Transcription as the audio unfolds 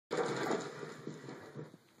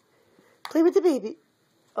Play with the baby.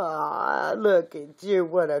 Ah, look at you.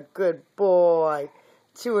 What a good boy.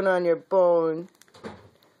 Chewing on your bone.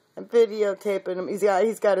 I'm videotaping him.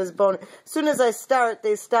 He's got his bone. As soon as I start,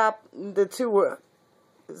 they stop. The two were,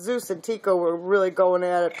 Zeus and Tico were really going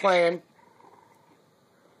at it, playing.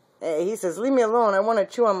 Hey, he says, leave me alone. I want to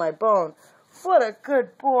chew on my bone. What a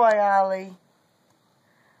good boy, Ollie.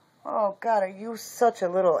 Oh, God, are you such a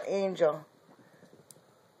little angel.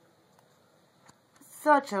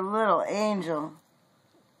 Such a little angel.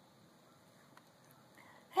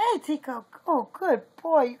 Hey, Tico. Oh, good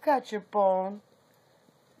boy. You got your bone.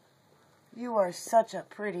 You are such a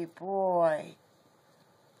pretty boy.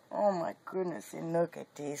 Oh, my goodness. And look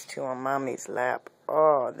at these two on Mommy's lap.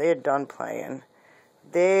 Oh, they're done playing.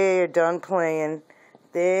 They're done playing.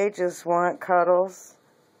 They just want cuddles.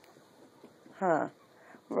 Huh.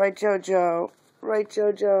 Right, Jojo? Right,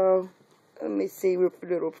 Jojo? Let me see your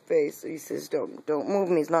little face. He says, don't move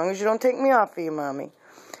me as long as you don't take me off of you, Mommy.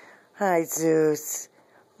 Hi, Zeus.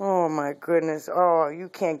 Oh, my goodness. Oh, you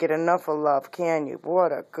can't get enough of love, can you?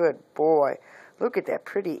 What a good boy. Look at that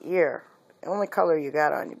pretty ear. The only color you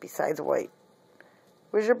got on you besides white.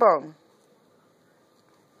 Where's your bone?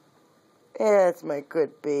 That's my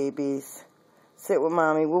good babies. Sit with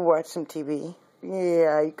Mommy. We'll watch some TV.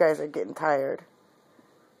 Yeah, you guys are getting tired.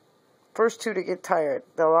 First two to get tired.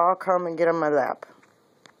 They'll all come and get on my lap.